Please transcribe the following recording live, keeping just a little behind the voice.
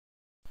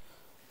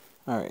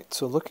Alright,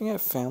 so looking at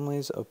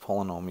families of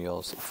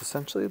polynomials, it's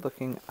essentially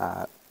looking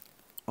at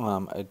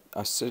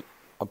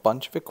a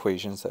bunch of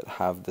equations that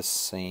have the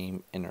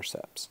same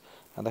intercepts.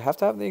 Now they have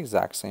to have the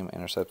exact same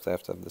intercepts, they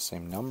have to have the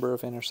same number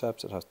of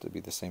intercepts, it has to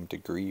be the same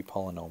degree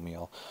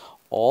polynomial.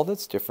 All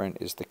that's different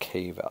is the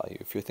k value.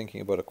 If you're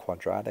thinking about a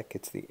quadratic,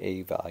 it's the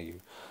a value,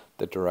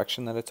 the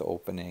direction that it's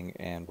opening,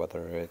 and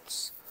whether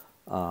it's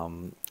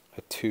a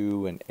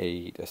 2, an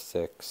 8, a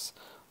 6.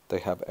 They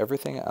have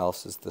everything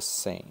else is the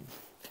same.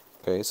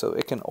 Okay, so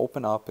it can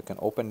open up, it can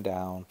open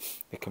down,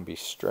 it can be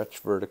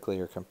stretched vertically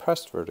or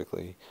compressed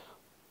vertically,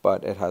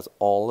 but it has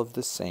all of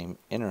the same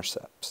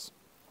intercepts.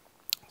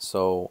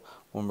 So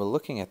when we're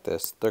looking at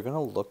this, they're going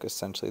to look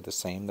essentially the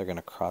same. They're going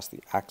to cross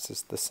the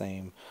axis the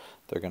same.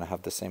 They're going to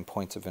have the same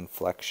points of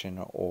inflection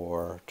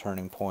or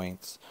turning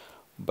points,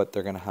 but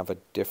they're going to have a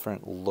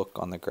different look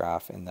on the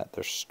graph in that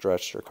they're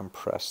stretched or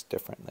compressed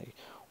differently,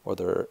 or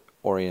their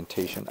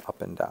orientation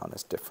up and down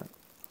is different.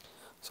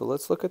 So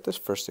let's look at this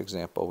first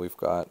example. We've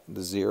got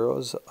the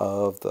zeros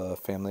of the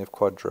family of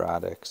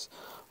quadratics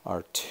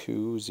are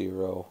 2,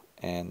 0,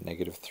 and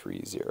negative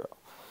 3, 0.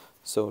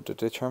 So to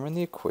determine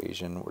the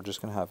equation, we're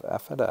just going to have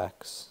f at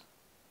x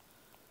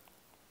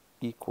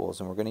equals,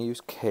 and we're going to use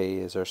k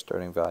as our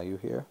starting value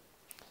here.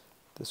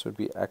 This would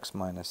be x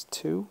minus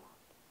 2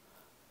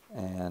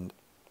 and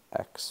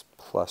x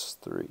plus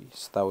 3.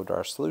 So that would,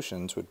 our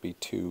solutions would be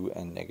 2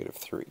 and negative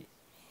 3.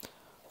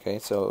 Okay,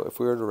 so if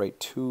we were to write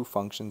two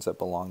functions that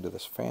belong to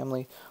this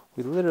family,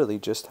 we literally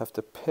just have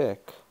to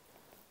pick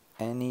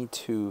any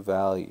two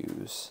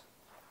values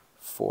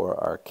for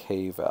our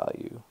k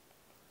value,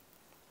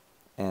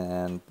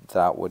 and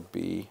that would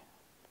be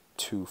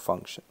two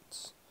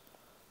functions.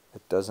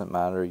 It doesn't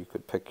matter, you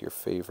could pick your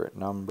favorite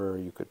number,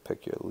 you could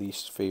pick your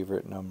least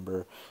favorite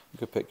number, you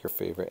could pick your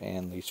favorite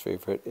and least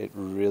favorite. It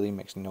really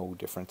makes no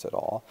difference at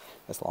all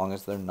as long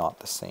as they're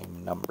not the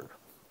same number.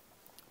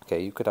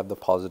 Okay, you could have the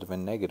positive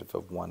and negative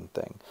of one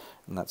thing,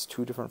 and that's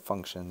two different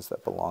functions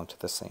that belong to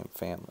the same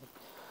family.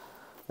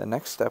 The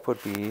next step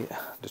would be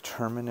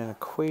determine an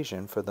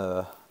equation for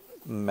the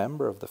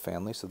member of the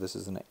family. So this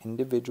is an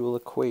individual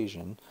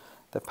equation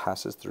that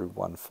passes through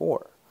 1,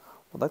 4.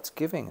 Well, that's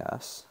giving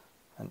us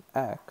an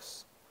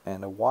x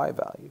and a y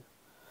value.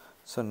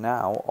 So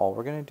now all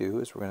we're going to do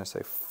is we're going to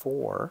say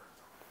 4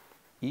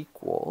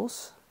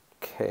 equals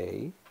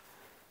k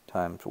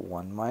times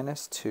 1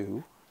 minus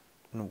 2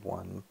 and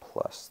 1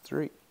 plus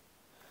 3.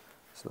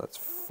 So that's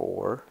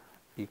 4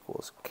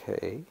 equals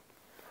k,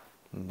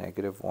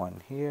 negative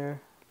 1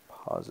 here,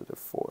 positive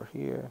 4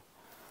 here.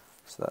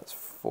 So that's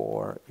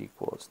 4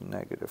 equals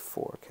negative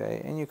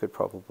 4k. And you could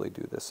probably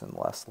do this in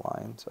less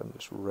lines. I'm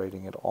just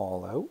writing it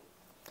all out.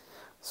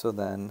 So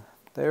then,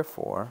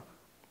 therefore,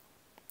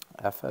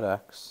 f at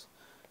x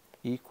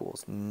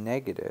equals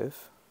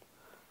negative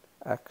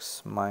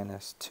x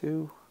minus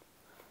 2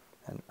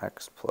 and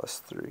x plus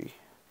 3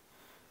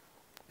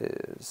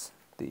 is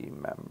the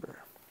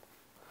member.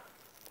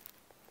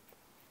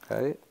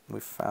 Okay,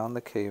 we found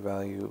the k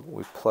value,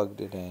 we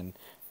plugged it in,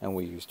 and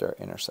we used our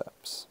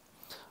intercepts.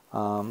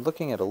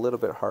 Looking at a little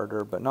bit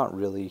harder, but not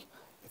really.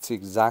 It's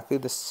exactly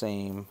the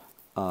same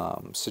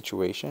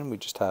situation, we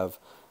just have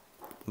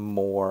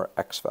more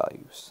x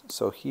values.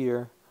 So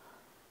here,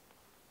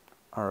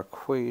 our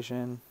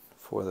equation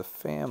for the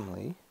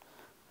family,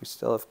 we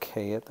still have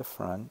k at the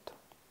front,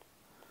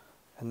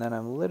 and then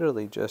I'm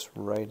literally just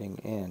writing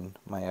in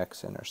my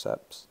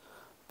x-intercepts,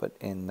 but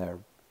in their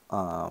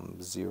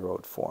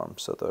zeroed form,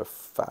 so their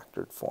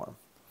factored form.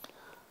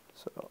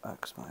 So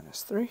x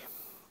minus 3.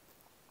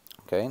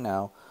 Okay,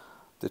 now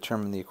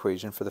determine the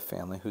equation for the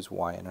family whose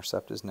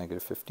y-intercept is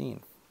negative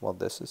 15. Well,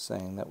 this is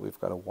saying that we've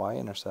got a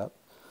y-intercept,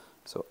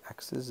 so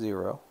x is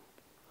 0.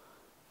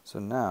 So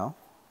now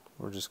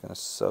we're just going to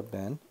sub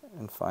in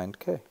and find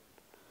k.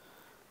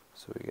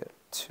 So we get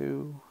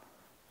 2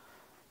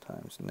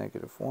 times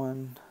negative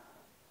 1,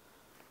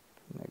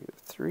 negative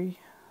 3.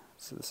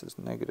 So this is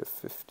negative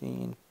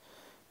 15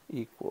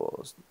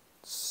 equals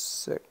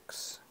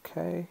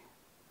 6k.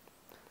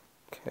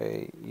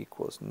 K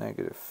equals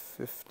negative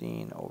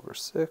 15 over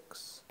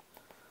 6.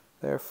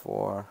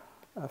 Therefore,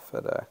 f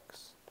at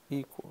x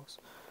equals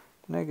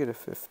negative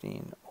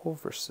 15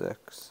 over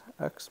 6,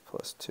 x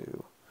plus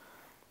 2,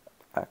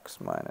 x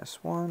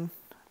minus 1,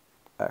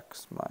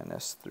 x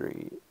minus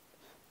 3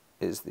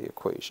 is the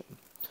equation.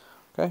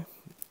 Okay,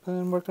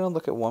 and we're going to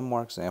look at one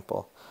more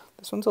example.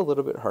 This one's a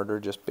little bit harder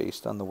just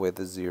based on the way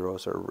the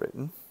zeros are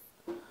written.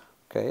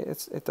 Okay,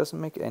 it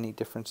doesn't make any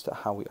difference to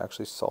how we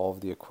actually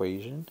solve the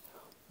equation,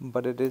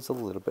 but it is a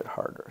little bit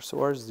harder. So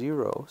our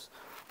zeros,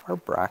 our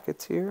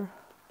brackets here,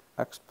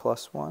 x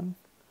plus 1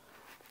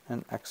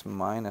 and x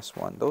minus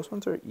 1, those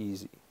ones are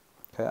easy.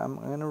 Okay, I'm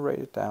going to write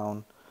it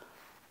down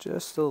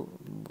just a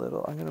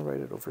little. I'm going to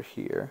write it over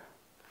here.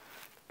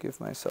 Give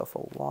myself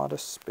a lot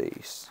of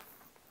space.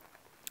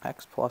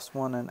 X plus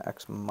 1 and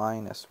x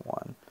minus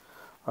 1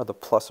 are the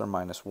plus or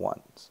minus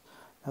 1s.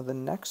 Now the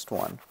next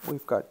one,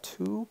 we've got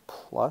 2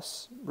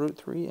 plus root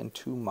 3 and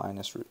 2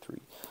 minus root 3.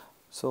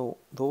 So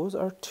those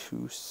are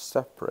two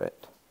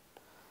separate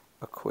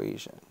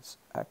equations,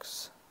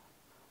 x,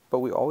 but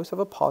we always have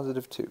a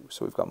positive 2.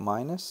 So we've got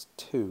minus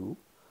 2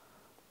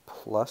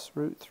 plus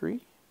root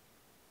 3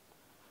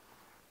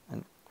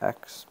 and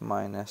x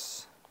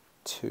minus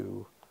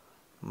 2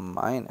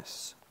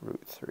 minus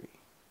root 3.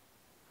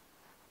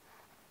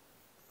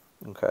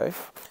 Okay,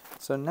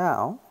 so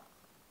now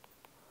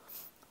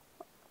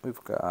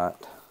we've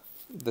got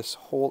this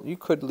whole, you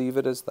could leave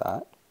it as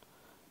that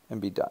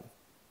and be done.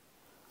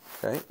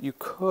 Okay, you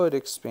could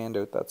expand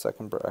out that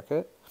second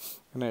bracket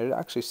and it would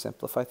actually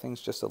simplify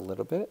things just a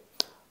little bit,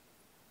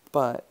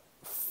 but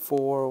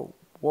for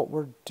what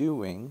we're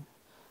doing,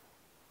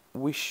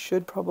 we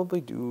should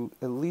probably do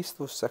at least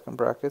those second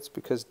brackets,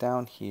 because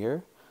down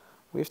here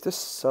we have to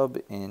sub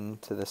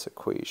into this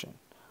equation.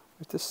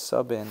 We have to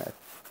sub in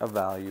a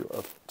value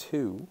of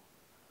 2.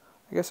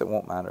 I guess it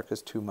won't matter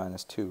because 2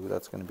 minus 2,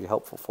 that's going to be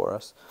helpful for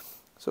us.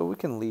 So we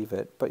can leave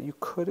it, but you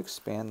could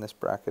expand this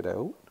bracket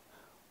out,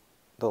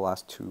 the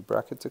last 2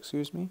 brackets,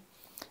 excuse me,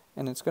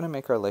 and it's going to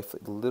make our life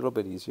a little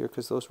bit easier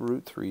because those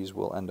root 3's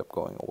will end up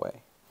going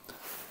away.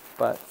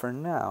 But for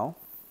now,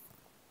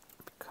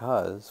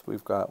 because we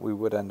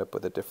would end up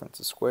with a difference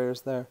of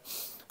squares there,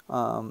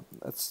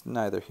 that's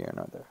neither here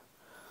nor there.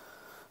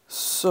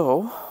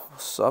 So we'll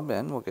sub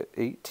in, we'll get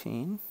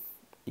 18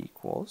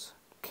 equals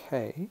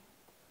k, and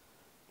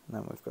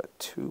then we've got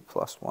 2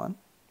 plus 1,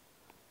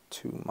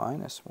 2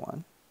 minus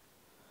 1,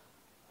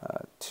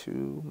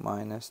 2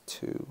 minus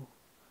 2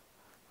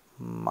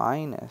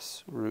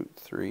 minus root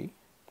 3,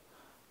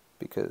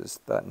 because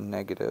that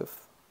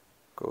negative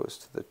goes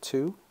to the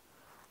 2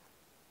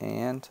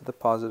 and to the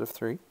positive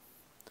 3.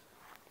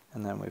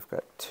 And then we've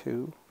got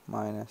 2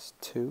 minus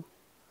 2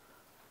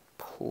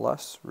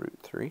 plus root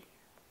 3.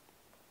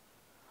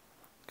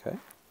 Okay,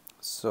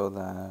 so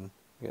then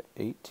we get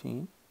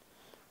 18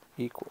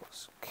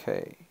 equals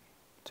k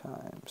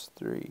times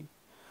 3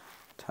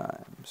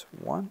 times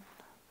 1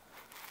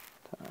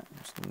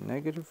 times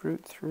negative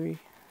root 3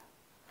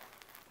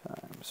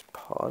 times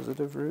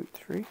positive root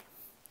 3.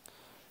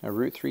 Now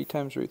root 3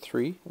 times root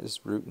 3 is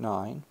root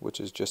 9,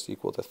 which is just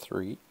equal to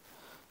 3.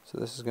 So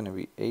this is going to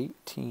be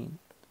 18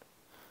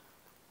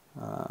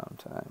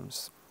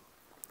 times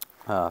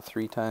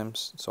 3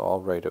 times, so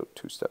I'll write out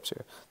 2 steps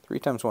here. 3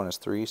 times 1 is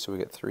 3, so we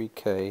get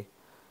 3k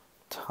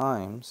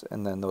times,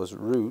 and then those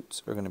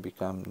roots are going to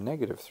become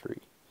negative 3,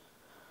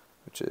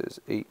 which is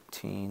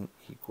 18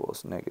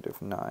 equals negative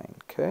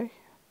 9k.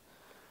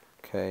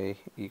 K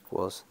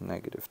equals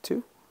negative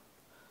 2.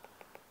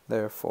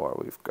 Therefore,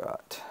 we've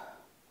got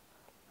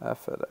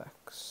f of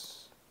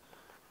x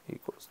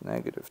equals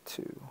negative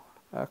 2,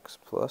 x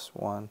plus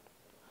 1,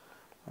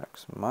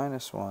 x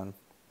minus 1,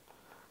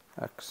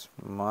 x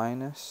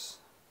minus,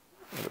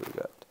 what do we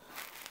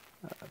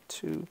got?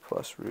 2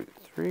 plus root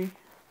 3,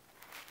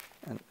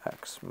 and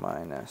x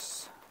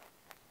minus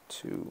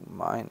 2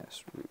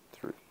 minus root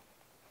 3.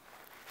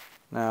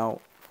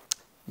 Now,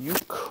 you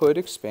could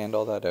expand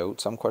all that out.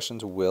 Some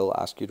questions will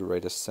ask you to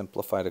write a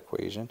simplified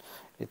equation.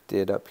 It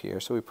did up here,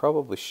 so we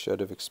probably should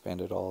have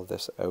expanded all of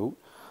this out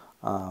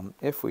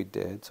if we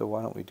did. So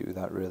why don't we do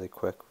that really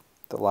quick.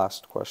 The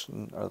last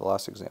question, or the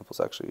last example, is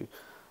actually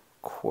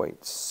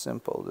quite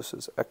simple. This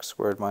is x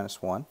squared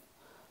minus 1.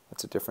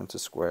 That's a difference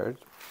of squared.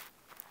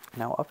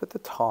 Now up at the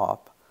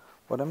top,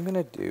 what I'm going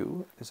to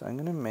do is I'm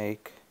going to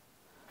make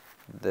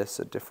this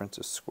a difference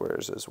of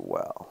squares as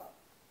well.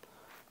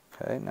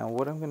 Okay, now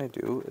what I'm going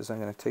to do is I'm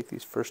going to take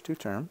these first 2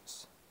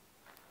 terms,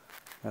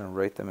 I'm going to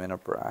write them in a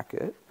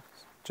bracket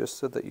just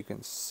so that you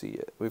can see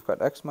it. We've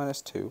got x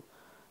minus 2,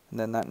 and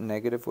then that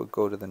negative would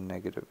go to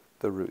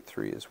the root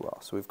 3 as well.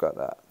 So we've got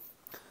that.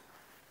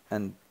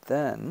 And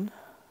then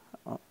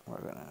we're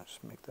going to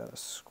just make that a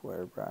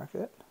square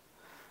bracket.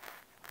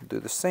 Do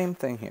the same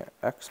thing here,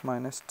 x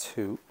minus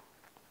 2,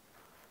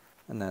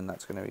 and then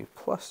that's going to be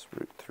plus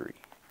root 3.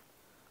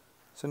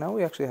 So now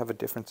we actually have a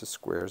difference of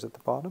squares at the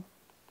bottom.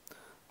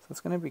 So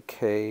it's going to be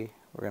k,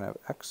 we're going to have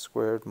x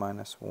squared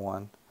minus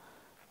 1,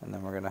 and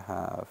then we're going to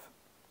have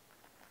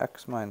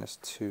x minus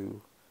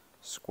 2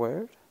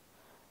 squared,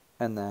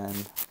 and then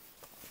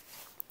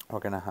we're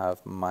going to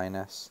have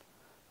minus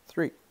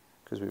 3,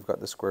 because we've got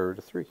the square root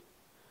of 3.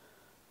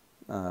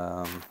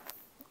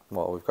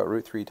 Well, we've got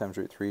root 3 times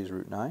root 3 is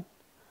root 9,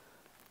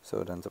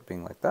 so it ends up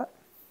being like that.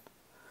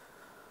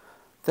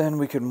 Then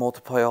we could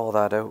multiply all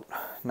that out.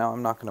 Now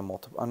I'm not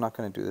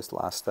going to do this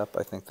last step.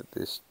 I think that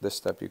this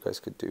step you guys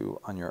could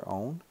do on your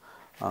own.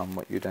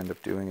 What you'd end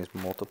up doing is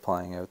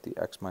multiplying out the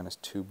x minus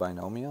 2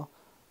 binomial,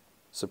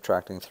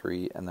 subtracting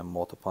 3, and then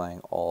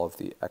multiplying all of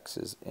the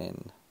x's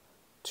in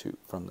 2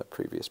 from the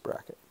previous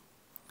bracket.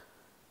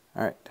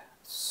 Alright,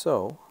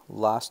 so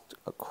last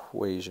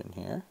equation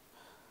here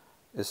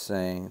is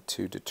saying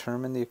to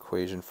determine the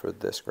equation for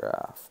this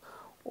graph,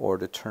 or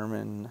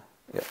determine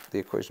the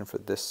equation for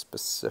this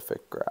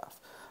specific graph.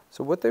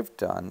 So what they've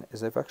done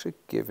is they've actually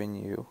given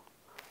you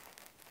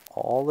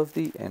all of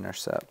the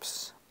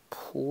intercepts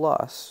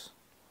plus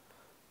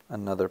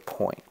another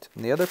point.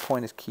 And the other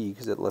point is key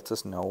because it lets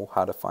us know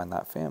how to find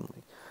that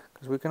family.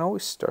 Because we can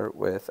always start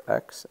with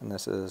x, and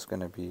this is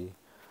going to be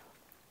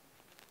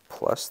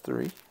plus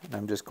 3, and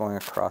I'm just going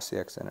across the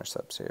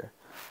x-intercepts here.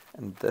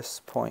 And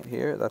this point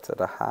here, that's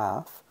at a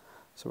half,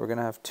 so we're going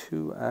to have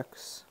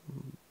 2x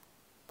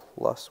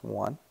plus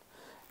 1.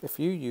 If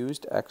you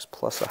used x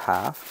plus a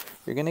half,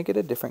 you're going to get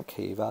a different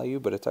k value,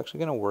 but it's actually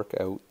going to work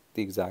out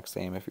the exact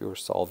same if you were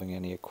solving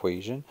any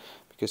equation,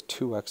 because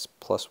 2x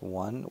plus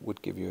 1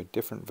 would give you a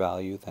different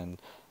value than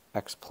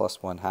x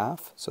plus 1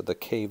 half, so the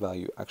k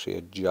value actually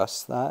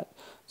adjusts that.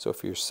 So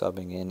if you're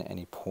subbing in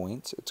any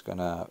points, it's going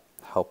to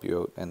help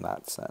you out in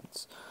that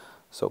sense.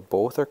 So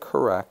both are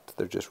correct,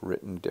 they're just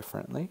written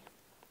differently.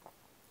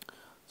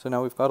 So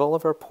now we've got all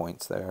of our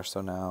points there,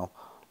 so now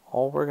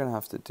all we're going to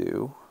have to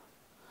do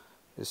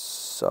is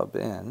sub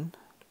in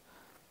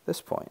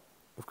this point.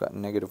 We've got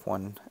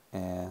 -1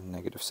 and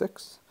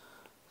 -6,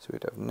 so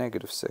we'd have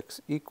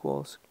 -6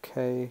 equals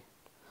k.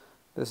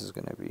 This is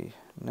going to be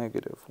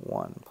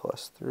 -1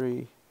 plus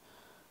 3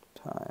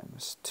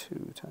 times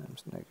 2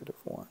 times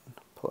 -1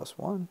 plus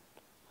 1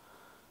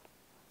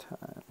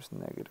 times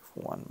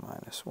 -1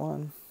 minus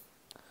 1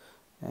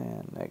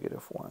 and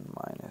 -1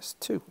 minus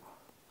 2.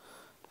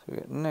 So we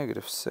get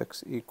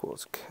 -6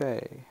 equals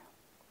k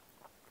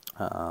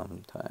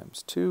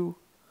times 2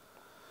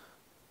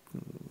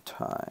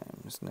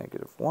 times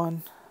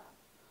 -1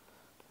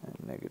 and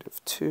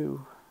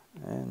 -2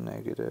 and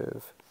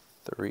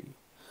 -3.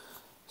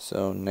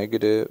 So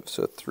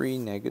 3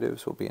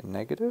 negatives will be a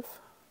negative.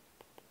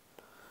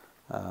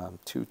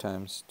 2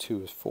 times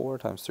 2 is 4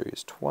 times 3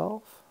 is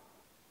 12.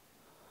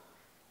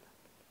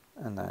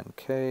 And then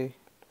k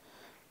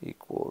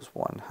equals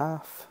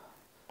 1/2.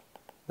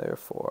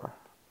 Therefore,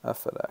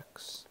 f of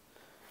x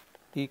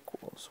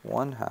equals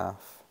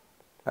 1/2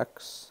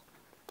 x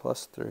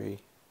plus 3,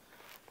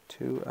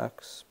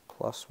 2x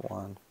plus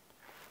 1,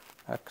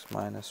 x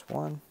minus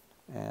 1,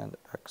 and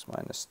x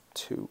minus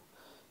 2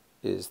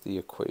 is the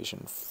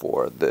equation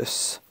for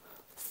this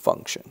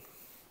function.